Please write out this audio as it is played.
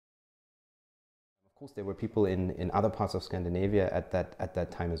course, there were people in other parts of Scandinavia at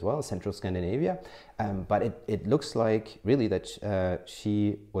that time as well, central Scandinavia, but it looks like really that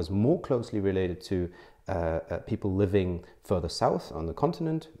she was more closely related to people living further south on the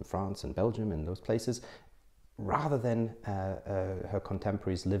continent, France and Belgium and those places, rather than her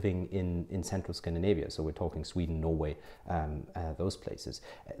contemporaries living in central Scandinavia. So we're talking Sweden, Norway, those places.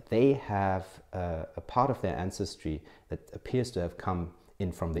 They have a part of their ancestry that appears to have come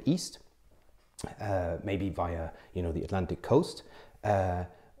in from the east, maybe via the Atlantic coast.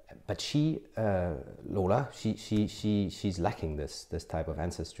 But she, Lola, she's lacking this type of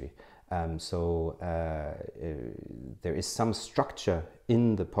ancestry. So there is some structure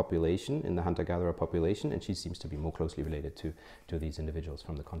in the population, in the hunter-gatherer population, and she seems to be more closely related to these individuals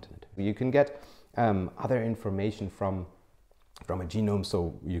from the continent. You can get other information from a genome,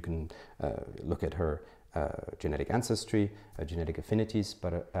 so you can look at her genetic ancestry, genetic affinities,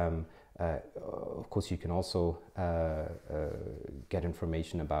 but of course you can also get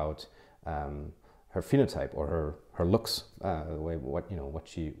information about her phenotype or her looks, what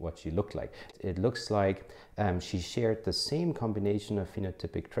she looked like. It looks like she shared the same combination of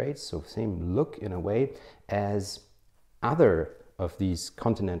phenotypic traits, so same look in a way, as other of these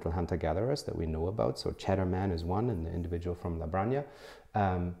continental hunter-gatherers that we know about. So Chatterman is one, and the individual from La Branja.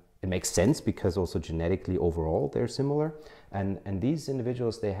 It makes sense because also genetically overall they're similar, and these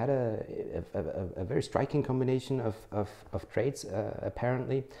individuals, they had a very striking combination of traits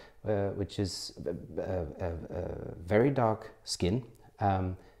apparently, which is very dark skin,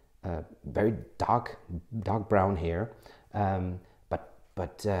 very dark brown hair,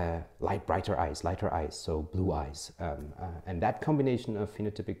 but lighter eyes, so blue eyes, and that combination of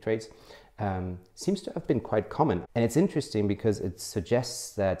phenotypic traits seems to have been quite common. And it's interesting because it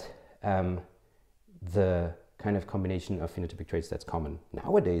suggests that the kind of combination of phenotypic traits that's common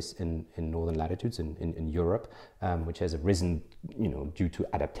nowadays in northern latitudes in Europe, which has arisen due to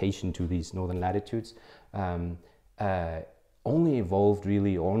adaptation to these northern latitudes, only evolved,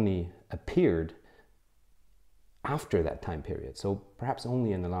 really only appeared after that time period. So perhaps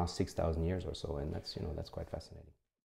only in the last 6,000 years or so, and that's quite fascinating.